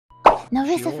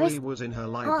Nerissa Shiori first. was in her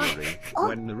library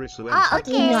when Nerissa entered.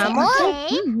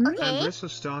 Okay. And Nerissa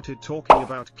started talking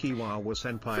about Kiwawa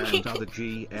Senpai and other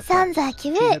GFs. Sounds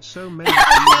accurate. She had so many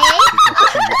GFs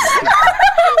because she was a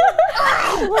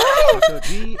but her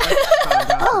GFs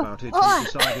found out about it and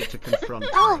decided to confront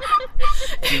her.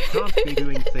 You can't be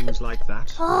doing things like that,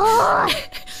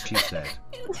 she said.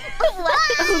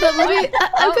 Hold on,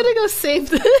 I'm gonna go save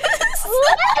this.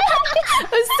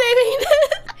 I'm saving this.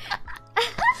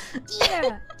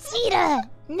 Cheater!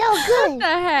 No good! What the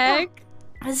heck?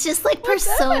 It's just like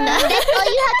Persona. That's all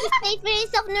you have to say for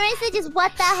yourself, Nerissa? Just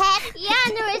what the heck? Yeah,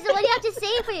 Nerissa, what do you have to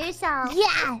say for yourself?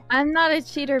 Yeah! I'm not a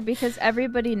cheater because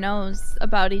everybody knows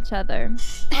about each other.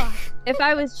 If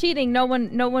I was cheating, no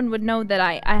one would know that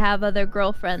I have other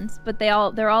girlfriends, but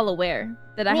they're all aware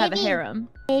that I have a harem.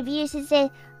 Maybe you should say,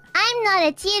 I'm not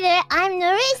a cheater, I'm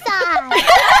Nerissa! Yeah,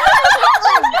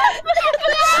 Nerissa!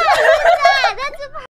 That's a